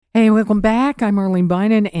Hey, welcome back. I'm Arlene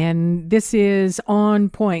Bynon, and this is On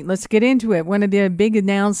Point. Let's get into it. One of the big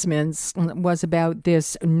announcements was about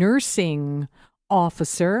this nursing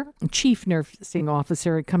officer, chief nursing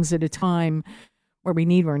officer. It comes at a time where we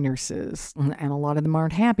need our nurses, and a lot of them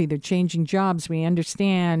aren't happy. They're changing jobs. We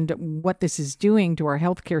understand what this is doing to our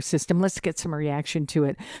healthcare system. Let's get some reaction to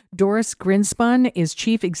it. Doris Grinspun is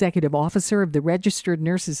Chief Executive Officer of the Registered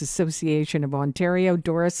Nurses Association of Ontario.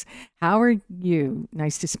 Doris, how are you?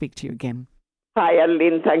 Nice to speak to you again. Hi,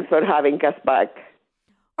 Arlene. Thanks for having us back.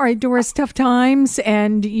 All right, Doris, tough times,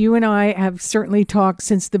 and you and I have certainly talked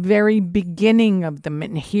since the very beginning of them,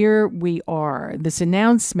 and here we are. This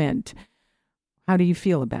announcement. How do you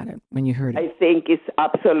feel about it when you heard it? I think it's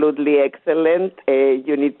absolutely excellent.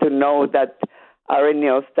 You need to know that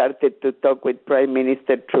RNO started to talk with Prime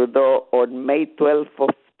Minister Trudeau on May 12th of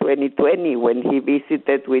 2020 when he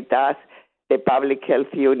visited with us the public health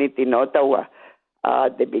unit in Ottawa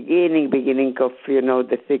at the beginning of,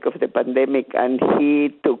 the thick of the pandemic. And he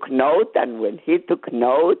took note. And when he took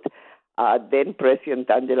note, then President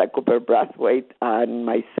Angela Cooper-Brathwaite and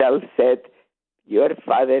myself said, your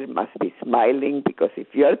father must be smiling because if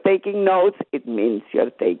you're taking notes, it means you're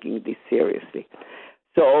taking this seriously.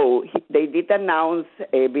 So they did announce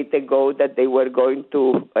a bit ago that they were going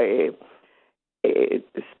to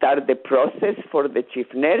start the process for the chief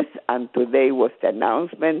nurse, and today was the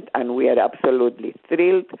announcement, and we are absolutely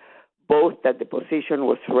thrilled, both that the position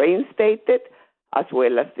was reinstated as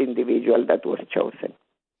well as the individual that was chosen.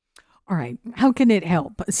 All right. How can it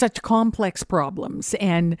help? Such complex problems,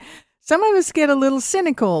 and some of us get a little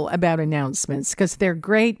cynical about announcements because they're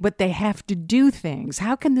great, but they have to do things.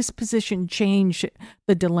 How can this position change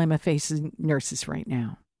the dilemma facing nurses right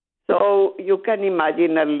now? So you can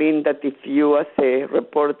imagine, Arlene, that if you as a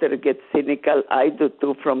reporter get cynical, I do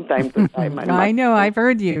too from time to time. I know, I've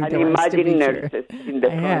heard you. And imagine nurses in the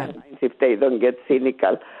front lines if they don't get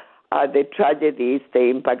cynical. The tragedy is the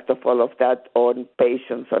impact of all of that on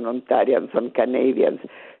patients, on Ontarians, on Canadians.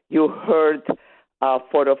 You heard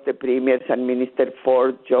 4 of the premiers and Minister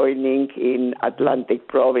Ford joining in Atlantic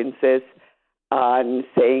provinces and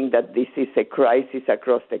saying that this is a crisis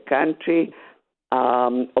across the country.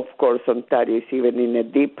 Of course, Ontario is even in a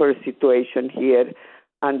deeper situation here.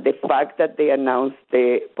 And the fact that they announced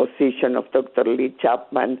the position of Dr. Leigh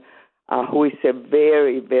Chapman, who is a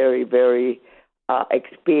very, very, very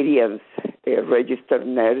experienced registered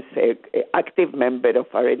nurse, an active member of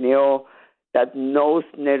RNO, that knows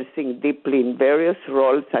nursing deeply in various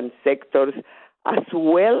roles and sectors, as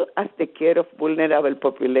well as the care of vulnerable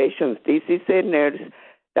populations. This is a nurse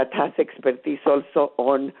that has expertise also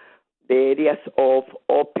on the areas of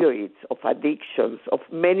opioids, of addictions, of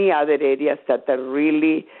many other areas that are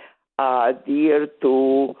really dear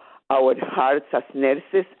to our hearts as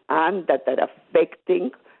nurses and that are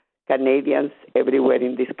affecting Canadians everywhere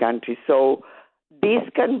in this country. So this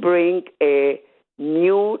can bring a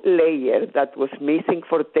new layer that was missing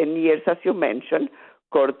for 10 years, as you mentioned,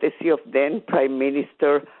 courtesy of then Prime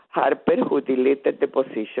Minister Harper, who deleted the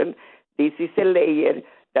position. This is a layer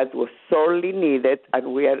that was sorely needed,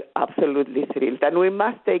 and we are absolutely thrilled. And we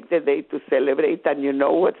must take the day to celebrate, and you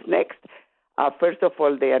know what's next. First of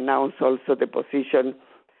all, they announced also the position,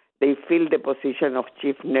 they filled the position of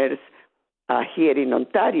chief nurse here in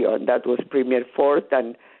Ontario, and that was Premier Ford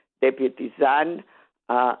and Deputy Zahn.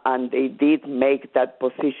 And they did make that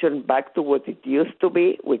position back to what it used to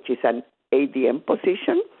be, which is an ADM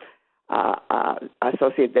position,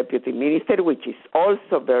 Associate Deputy Minister, which is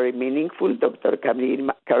also very meaningful. Dr.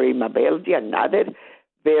 Karima Belgi, another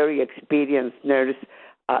very experienced nurse,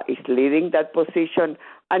 is leading that position.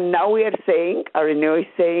 And now we are saying, RNO is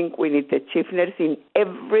saying, we need a chief nurse in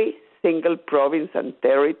every single province and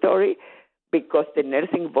territory because the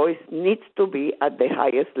nursing voice needs to be at the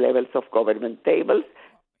highest levels of government tables.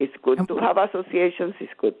 It's good to have associations.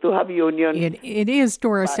 It's good to have unions. It is,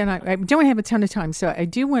 Doris, and I don't have a ton of time, so I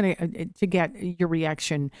do want to get your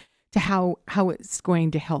reaction to how it's going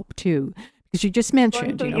to help, too. Because you just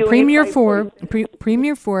mentioned, Premier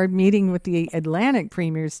Ford meeting with the Atlantic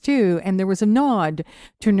premiers, too, and there was a nod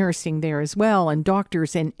to nursing there as well, and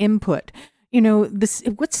doctors and input.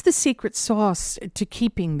 What's the secret sauce to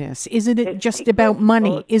keeping this? Is it just about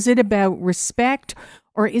money? Is it about respect?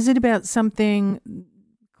 Or is it about something...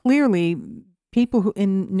 Clearly, people who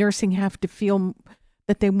in nursing have to feel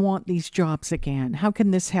that they want these jobs again. How can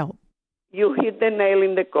this help? You hit the nail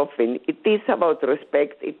in the coffin. It is about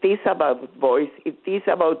respect. It is about voice. It is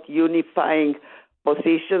about unifying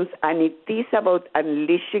positions. And it is about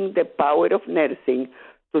unleashing the power of nursing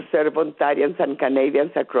to serve Ontarians and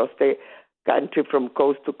Canadians across the country from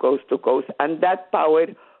coast to coast to coast. And that power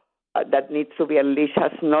that needs to be unleashed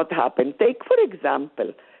has not happened. Take, for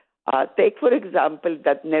example,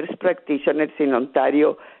 that nurse practitioners in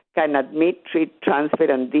Ontario can admit, treat, transfer,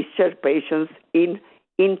 and discharge patients in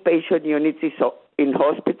inpatient units in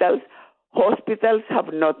hospitals. Hospitals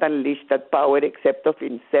have not unleashed that power except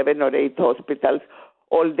in 7 or 8 hospitals.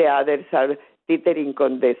 All the others are teetering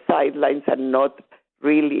on the sidelines and not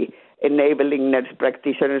really enabling nurse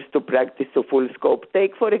practitioners to practice to full scope.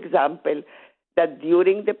 Take, for example, that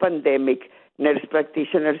during the pandemic, nurse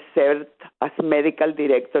practitioners served as medical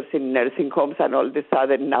directors in nursing homes, and all of a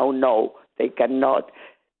sudden now, no, they cannot.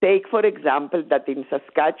 Take, for example, that in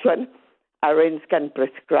Saskatchewan, RNs can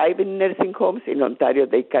prescribe in nursing homes. In Ontario,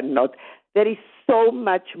 they cannot. There is so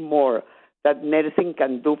much more that nursing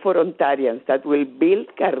can do for Ontarians that will build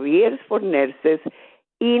careers for nurses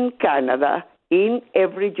in Canada, in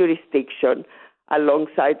every jurisdiction,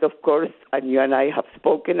 alongside, of course, and you and I have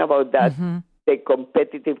spoken about that, the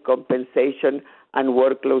competitive compensation and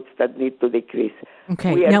workloads that need to decrease.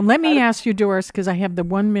 Okay, now let me ask you, Doris, because I have the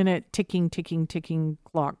 1 minute ticking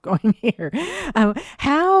clock going here.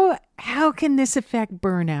 How can this affect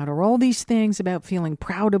burnout? Are all these things about feeling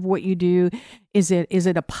proud of what you do? Is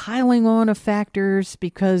it a piling on of factors?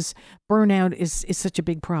 Because burnout is such a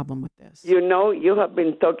big problem with this. You know, you have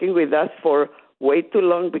been talking with us for way too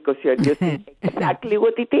long because you're using exactly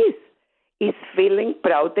what it is. Is feeling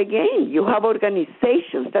proud again. You have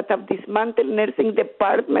organizations that have dismantled nursing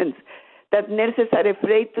departments, that nurses are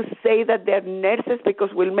afraid to say that they're nurses because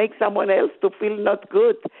we'll make someone else to feel not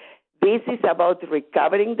good. This is about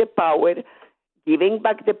recovering the power, giving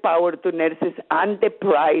back the power to nurses and the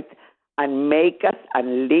pride, and make us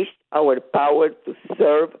unleash our power to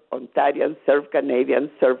serve Ontarians, serve Canadians,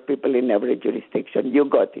 serve people in every jurisdiction. You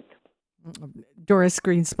got it. Doris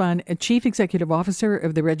Grinspun, Chief Executive Officer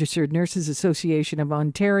of the Registered Nurses Association of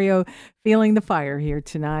Ontario, feeling the fire here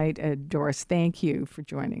tonight. Doris, thank you for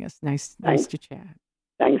joining us. Nice to chat.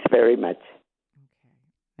 Thanks very much. Okay,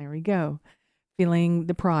 there we go. Feeling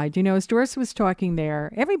the pride. You know, as Doris was talking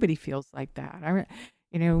there, everybody feels like that. I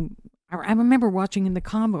remember watching in the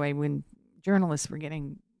convoy when journalists were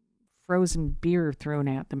getting frozen beer thrown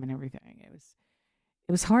at them and everything.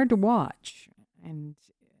 It was hard to watch. And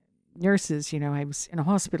nurses, I was in a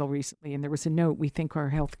hospital recently and there was a note, we think our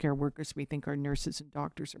healthcare workers, we think our nurses and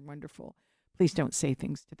doctors are wonderful. Please don't say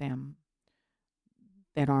things to them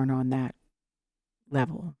that aren't on that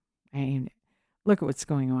level. And look at what's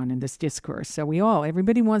going on in this discourse. So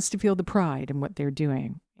everybody wants to feel the pride in what they're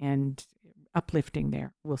doing and uplifting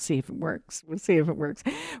there. We'll see if it works.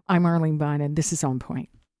 I'm Arlene Bynon. This is On Point.